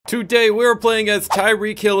Today we're playing as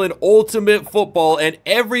Tyreek Hill in Ultimate Football, and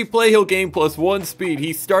every play he'll gain +1 speed.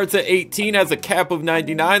 He starts at 18, has a cap of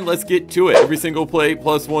 99. Let's get to it. Every single play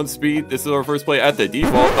 +1 speed. This is our first play at the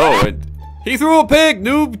default. Oh, and he threw a pick,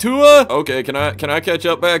 noob Tua. Okay, can I catch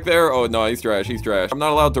up back there? Oh no, he's trash, he's trash. I'm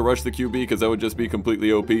not allowed to rush the QB because that would just be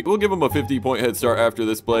completely OP. We'll give him a 50-point head start after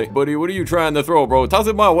this play. Buddy, what are you trying to throw, bro? Toss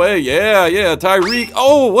it my way. Yeah, Tyreek.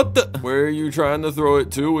 Oh, what the? Where are you trying to throw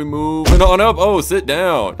it to? We moving on up. Oh, sit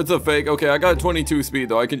down. It's a fake. Okay, I got 22 speed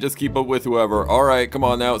though. I can just keep up with whoever. All right, come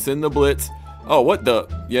on now. Send the blitz. Oh, what the?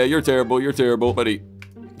 Yeah, you're terrible. You're terrible, buddy.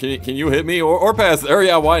 Can you hit me or pass there?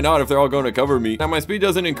 Yeah, why not if they're all going to cover me? Now, my speed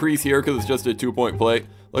doesn't increase here because it's just a 2-point play.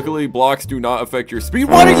 Luckily, blocks do not affect your speed.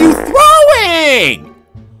 What are you throwing?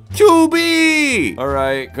 QB! All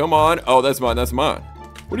right, come on. Oh, that's mine. That's mine.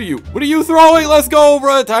 What are you throwing? Let's go,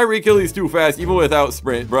 bro. Tyreek Hill, he's too fast, even without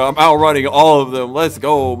sprint, bro. I'm outrunning all of them. Let's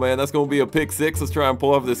go, man. That's going to be a pick 6. Let's try and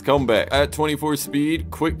pull off this comeback. At 24 speed,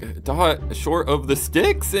 quick dot short of the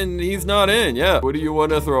sticks, and he's not in. Yeah. What do you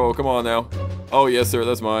want to throw? Come on now. Oh, yes, sir.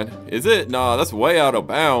 That's mine. Is it? Nah, that's way out of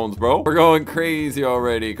bounds, bro. We're going crazy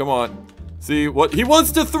already. Come on. See what he wants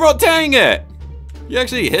to throw. Dang it. He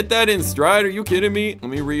actually hit that in stride. Are you kidding me? Let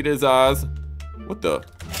me read his eyes. What the?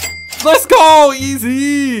 Let's go!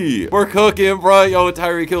 Easy! We're cooking, bro. Yo,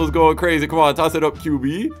 Tyreek Hill's going crazy. Come on, toss it up,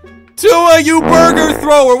 QB. Tua, you burger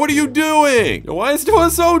thrower! What are you doing? Yo, why is Tua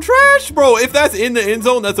so trash, bro? If that's in the end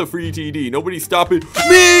zone, that's a free TD. Nobody's stopping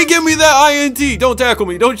me! Give me that INT! Don't tackle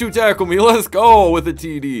me. Don't you tackle me. Let's go with the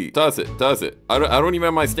TD. Toss it. Toss it. I don't even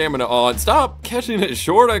have my stamina on. Stop catching it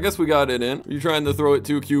short. I guess we got it in. Are you trying to throw it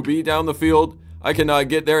to QB down the field? I cannot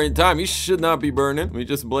get there in time. He should not be burning. Let me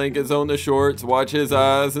just blanket zone the shorts. Watch his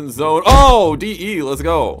eyes and zone. Oh, DE. Let's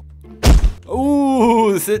go.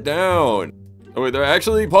 Ooh, sit down. Oh, wait, they're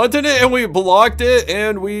actually punting it, and we blocked it,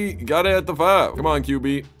 and we got it at the 5. Come on,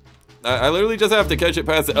 QB. I literally just have to catch it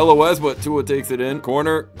past the LOS, but Tua takes it in.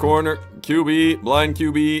 Corner, QB, blind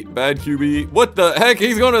QB, bad QB. What the heck?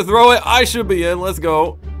 He's going to throw it. I should be in. Let's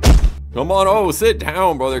go. Come on, oh, sit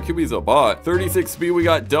down, brother. QB's a bot. 36 speed, we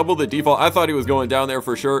got double the default. I thought he was going down there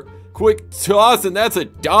for sure. Quick toss, and that's a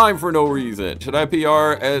dime for no reason. Should I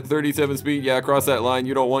PR at 37 speed? Yeah, cross that line.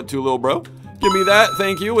 You don't want to, little bro. Give me that,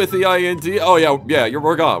 thank you, with the INT. Oh, yeah,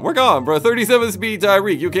 we're gone. We're gone, bro. 37 speed,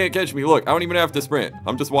 Tyreek. You can't catch me. Look, I don't even have to sprint.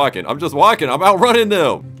 I'm just walking. I'm outrunning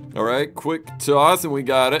them. All right, quick toss, and we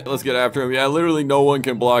got it. Let's get after him. Yeah, literally no one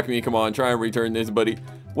can block me. Come on, try and return this, buddy.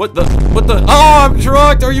 What the? Oh, I'm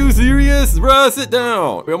trucked. Are you serious? Bruh, sit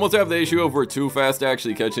down. We almost have the issue of we're too fast to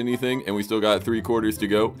actually catch anything, and we still got 3 quarters to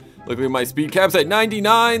go. Luckily, my speed cap's at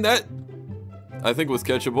 99. That, I think, was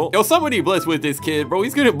catchable. Yo, somebody blitz with this kid, bro.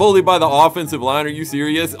 He's getting bullied by the offensive line. Are you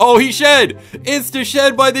serious? Oh, he shed. Insta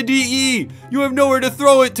shed by the DE. You have nowhere to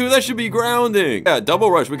throw it to. That should be grounding. Yeah, double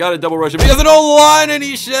rush. We got to double rush him. He has an O-line and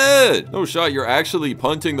he shed. No shot. You're actually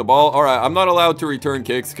punting the ball. All right, I'm not allowed to return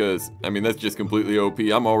kicks because, I mean, that's just completely OP.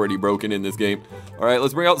 I'm already broken in this game. All right,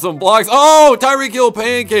 let's bring out some blocks. Oh, Tyreek Hill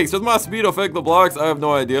pancakes. Does my speed affect the blocks? I have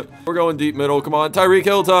no idea. We're going deep middle. Come on, Tyreek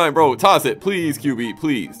Hill time, bro. Toss it, please, QB,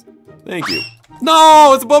 please. Thank you.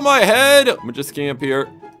 No, it's above my head. I'm gonna just camp here.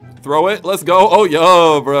 Throw it. Let's go. Oh,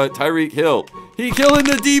 yo, bro. Tyreek Hill. He killing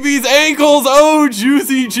the DB's ankles. Oh,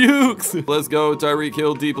 juicy jukes. Let's go. Tyreek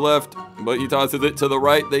Hill deep left, but he tosses it to the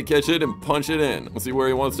right. They catch it and punch it in. Let's see where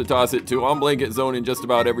he wants to toss it to. I'm blanket zoning just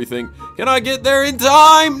about everything. Can I get there in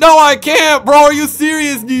time? No, I can't, bro. Are you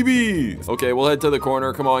serious, DBs? Okay, we'll head to the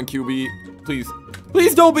corner. Come on, QB. Please.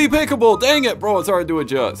 Please don't be pickable. Dang it, bro. It's hard to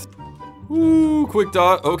adjust. Ooh, quick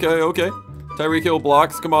dot. Okay. Tyreek Hill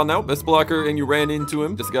blocks. Come on now. Best blocker, and you ran into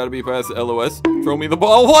him. Just got to be past the LOS. Throw me the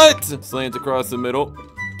ball. What? Slant across the middle.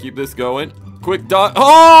 Keep this going. Quick dot.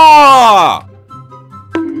 Ah!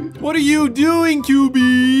 What are you doing,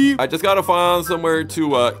 QB? I just got to find somewhere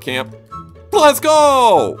to camp. Let's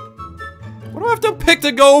go! What do I have to pick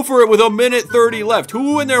to go for it with 1:30 left?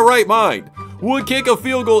 Who in their right mind would kick a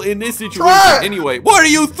field goal in this situation anyway? What are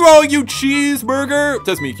you throwing, you cheeseburger?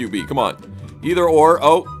 Test me, QB. Come on. Either or.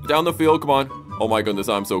 Oh, down the field. Come on. Oh my goodness,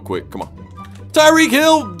 I'm so quick. Come on. Tyreek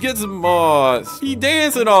Hill gets mossed. He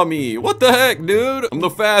dancing on me. What the heck, dude? I'm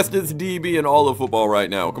the fastest DB in all of football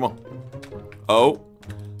right now. Come on. Oh.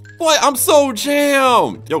 What? I'm so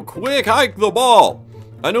jammed. Yo, quick, hike the ball.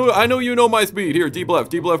 I know you know my speed. Here, deep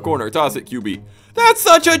left corner. Toss it, QB. That's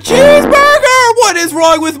such a cheeseburger! What is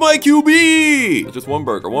wrong with my QB? Just one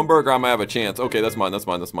burger. One burger, I'm gonna have a chance. Okay, that's mine.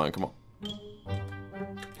 Come on.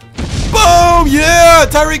 Boom! Yeah!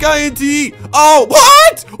 Tyreek INT! Oh,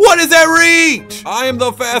 what? What is that reach? I am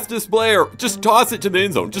the fastest player. Just toss it to the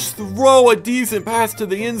end zone. Just throw a decent pass to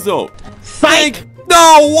the end zone. Psych!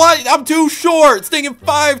 No, what? I'm too short. It's taking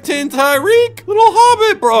 5'10" Tyreek. Little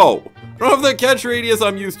hobbit, bro. I don't have that catch radius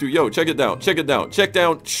I'm used to. Yo, check it down. Check it down. Check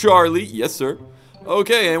down, Charlie. Yes, sir.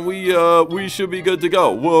 Okay, and we should be good to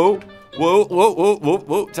go. Whoa. Whoa, whoa, whoa, whoa,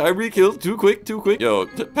 whoa. Tyreek Hill, too quick, too quick. Yo,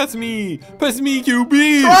 pass me,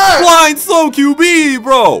 QB. Blind, slow QB,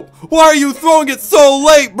 bro. Why are you throwing it so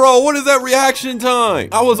late, bro? What is that reaction time?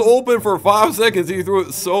 I was open for 5 seconds. He threw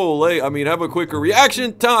it so late. I mean, have a quicker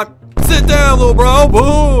reaction time. Sit down, little bro.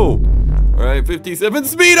 Boom. All right, 57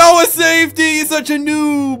 speed. Oh, a safety. He's such a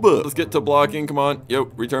noob. Let's get to blocking. Come on.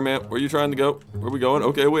 Yo, return man. Where are you trying to go? Where are we going?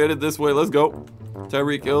 Okay, we headed this way. Let's go.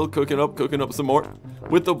 Tyreek Hill cooking up some more.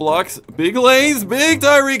 With the blocks, big lanes, big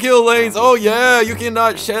Tyreek Hill lanes. Oh yeah, you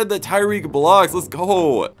cannot shed the Tyreek blocks. Let's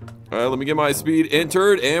go. All right, let me get my speed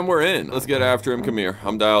entered, and we're in. Let's get after him. Come here.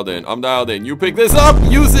 I'm dialed in. I'm dialed in. You pick this up.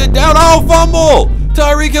 You sit down. Oh, fumble.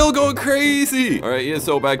 Tyreek Hill going crazy. All right, he is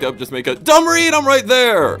so backed up. Just make a dumb read. I'm right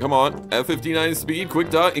there. Come on. At 59 speed, quick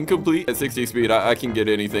dot, incomplete. At 60 speed, I can get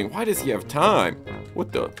anything. Why does he have time?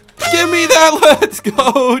 What the? Give me that. Let's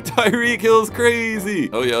go. Tyreek Hill's crazy.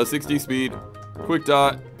 Oh yeah, 60 speed. Quick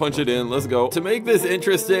dot, punch it in, let's go. To make this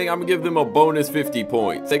interesting, I'm gonna give them a bonus 50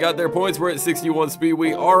 points. They got their points, we're at 61 speed.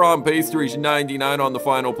 We are on pace to reach 99 on the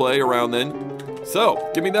final play around then. So,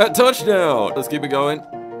 give me that touchdown. Let's keep it going.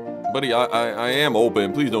 Buddy, I am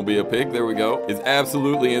open. Please don't be a pick. There we go. It's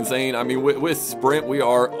absolutely insane. I mean, with sprint, we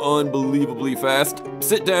are unbelievably fast.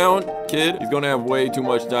 Sit down, kid. He's gonna have way too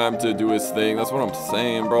much time to do his thing. That's what I'm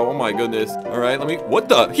saying, bro. Oh my goodness. All right, what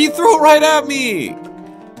the? He threw it right at me.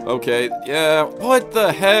 Okay, yeah, what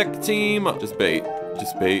the heck, team? Just bait,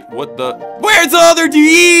 what the? Where's the other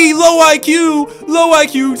DE? Low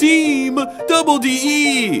IQ team, double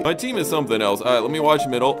DE. My team is something else. All right, let me watch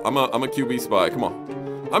middle. I'm a QB spy, come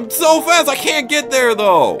on. I'm so fast, I can't get there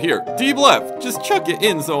though. Here, deep left, just chuck it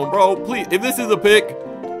in zone, bro, please. If this is a pick,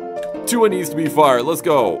 Tua needs to be fired, let's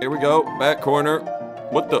go. Here we go, back corner.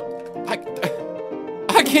 What the?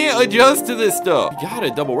 I can't adjust to this stuff. You got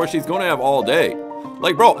it, double rush, he's gonna have all day.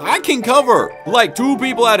 Like, bro, I can cover like 2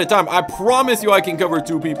 people at a time. I promise you I can cover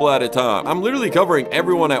 2 people at a time. I'm literally covering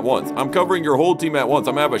everyone at once. I'm covering your whole team at once.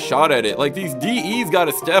 I'm gonna have a shot at it. Like, these DEs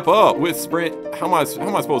gotta step up with sprint. How am I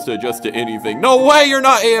supposed to adjust to anything? No way, you're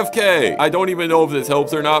not AFK. I don't even know if this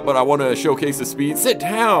helps or not, but I want to showcase the speed. Sit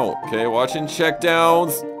down. Okay, watching check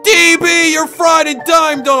downs. DB, you're fried and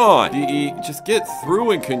dimed on. DE, just get through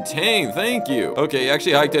and contain. Thank you. Okay,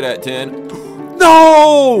 actually hiked it at 10.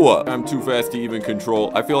 No! I'm too fast to even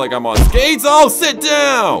control. I feel like I'm on skates. Oh, sit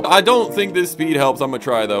down! I don't think this speed helps. I'm gonna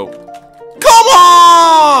try, though. Come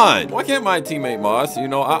on! Why can't my teammate Moss? You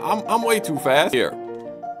know, I'm way too fast. Here,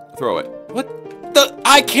 throw it. What the?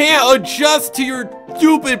 I can't adjust to your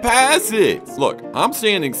stupid passes. Look, I'm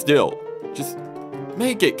standing still. Just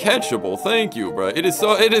make it catchable. Thank you, bro.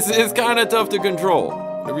 It's kind of tough to control.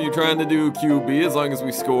 Whatever you're trying to do, QB, as long as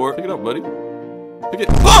we score. Pick it up, buddy. Pick it.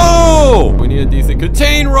 Oh! We need a decent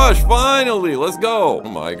contain rush, finally. Let's go. Oh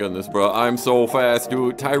my goodness, bro. I'm so fast,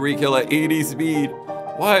 dude. Tyreek Hill at 80 speed.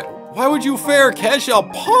 Why would you fair catch a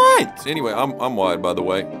punt? Anyway, I'm wide, by the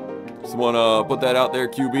way. Just wanna put that out there,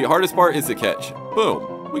 QB. Hardest part is the catch.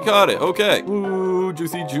 Boom. We caught it. Okay. Ooh,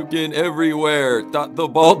 juicy jukin everywhere. Dot the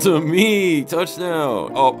ball to me.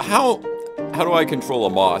 Touchdown. Oh, how do I control a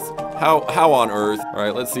Moss? How on earth? All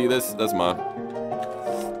right, let's see this. That's mine.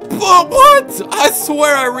 What? I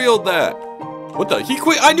swear I reeled that. What the? He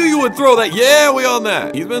quit. I knew you would throw that. Yeah, we on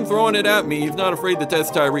that. He's been throwing it at me. He's not afraid to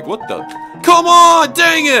test Tyreek. What the? Come on,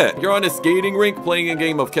 dang it. You're on a skating rink playing a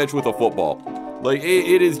game of catch with a football. Like,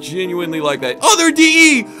 it is genuinely like that. Other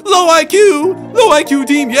DE, low IQ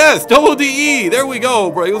team. Yes, double DE. There we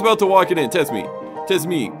go, bro. He was about to walk it in. Test me.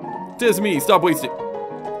 Stop wasting.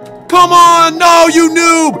 Come on. No, you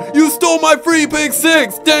noob. You stole my free pick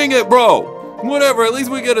 6. Dang it, bro. Whatever, at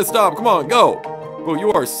least we get a stop. Come on, go. Bro,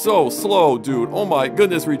 you are so slow, dude. Oh my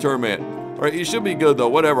goodness, return man. All right, you should be good though.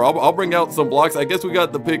 Whatever, I'll bring out some blocks. I guess we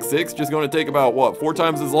got the pick 6. Just gonna take about, what, 4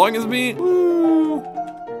 times as long as me? Woo.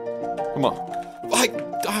 Come on.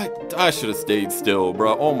 I should have stayed still,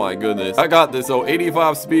 bro. Oh my goodness. I got this, though.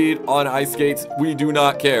 85 speed on ice skates. We do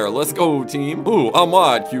not care. Let's go, team. Ooh,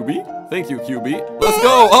 Ahmad, QB. Thank you, QB. Let's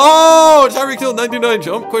go. Oh, Tyreek Hill, 99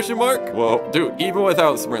 jump, question mark. Whoa, dude, even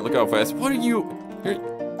without sprint, look how fast. What are you?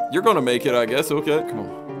 You're gonna make it, I guess. Okay, come on.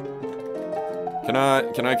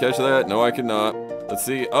 Can I catch that? No, I cannot. Let's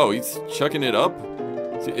see. Oh, he's chucking it up.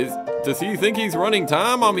 Does he think he's running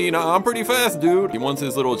time? I mean, I'm pretty fast, dude. He wants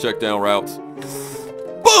his little check down routes.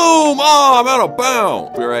 Boom! Oh, I'm out of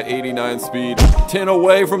bounds. We're at 89 speed. 10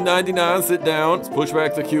 away from 99. Sit down. Let's push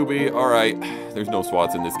back the QB. All right. There's no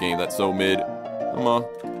swats in this game. That's so mid. Come on.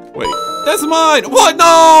 Wait. That's mine. What?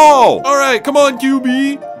 No! All right, come on,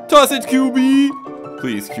 QB. Toss it, QB.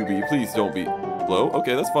 Please, QB, please don't be low.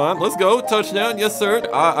 Okay, that's fine. Let's go. Touchdown. Yes, sir.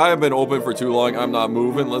 I have been open for too long. I'm not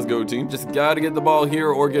moving. Let's go, team. Just got to get the ball here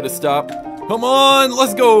or get a stop. Come on.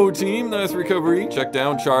 Let's go, team. Nice recovery. Check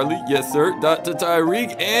down, Charlie. Yes, sir. Dot to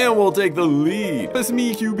Tyreek, and we'll take the lead. That's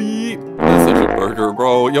me, QB. That's such a burger,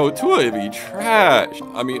 bro. Yo, Tua be trash.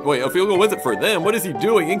 I mean, wait, a field goal wins it for them. What is he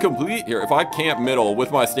doing? Incomplete. Here, if I camp middle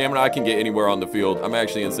with my stamina, I can get anywhere on the field. I'm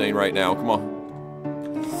actually insane right now. Come on.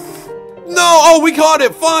 No! Oh, we caught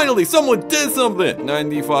it! Finally! Someone did something!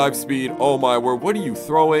 95 speed. Oh my word. What are you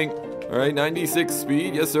throwing? Alright, 96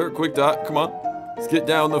 speed. Yes, sir. Quick dot. Come on. Let's get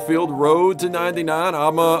down the field. Road to 99.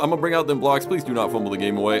 I'm gonna bring out them blocks. Please do not fumble the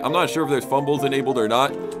game away. I'm not sure if there's fumbles enabled or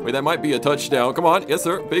not. Wait, that might be a touchdown. Come on. Yes,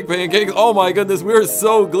 sir. Big pancakes. Oh my goodness. We're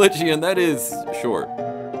so glitchy, and that is short.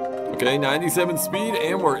 Okay, 97 speed,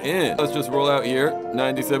 and we're in. Let's just roll out here.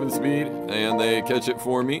 97 speed, and they catch it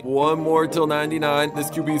for me. One more till 99. This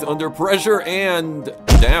QB's under pressure and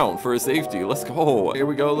down for a safety. Let's go. Here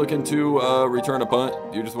we go, looking to return a punt.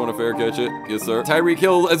 You just want to fair catch it? Yes, sir. Tyreek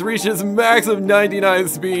Hill has reached his max of 99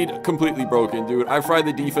 speed. Completely broken, dude. I fried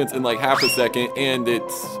the defense in like half a second, and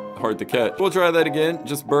it's hard to catch. We'll try that again.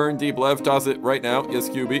 Just burn deep left. Toss it right now. Yes,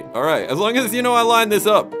 QB. All right. As long as, you know, I line this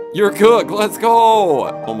up. You're cooked. Let's go.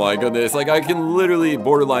 Oh my goodness. Like, I can literally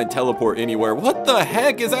borderline teleport anywhere. What the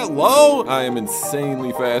heck? Is that low? I am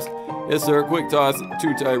insanely fast. Yes, sir. Quick toss to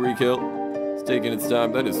Tyreek Hill. It's taking its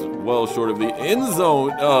time. That is well short of the end zone.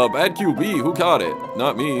 Bad QB. Who caught it?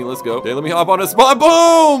 Not me. Let's go. Okay, let me hop on a spot.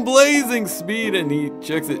 Boom! Blazing speed, and he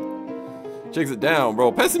checks it. Checks it down,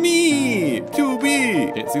 bro. Pass me!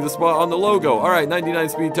 QB! Can't see the spot on the logo. All right, 99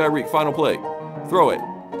 speed Tyreek. Final play. Throw it.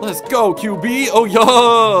 Let's go, QB. Oh,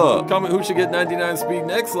 yeah! Comment who should get 99 speed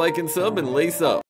next. Like and sub and lace up.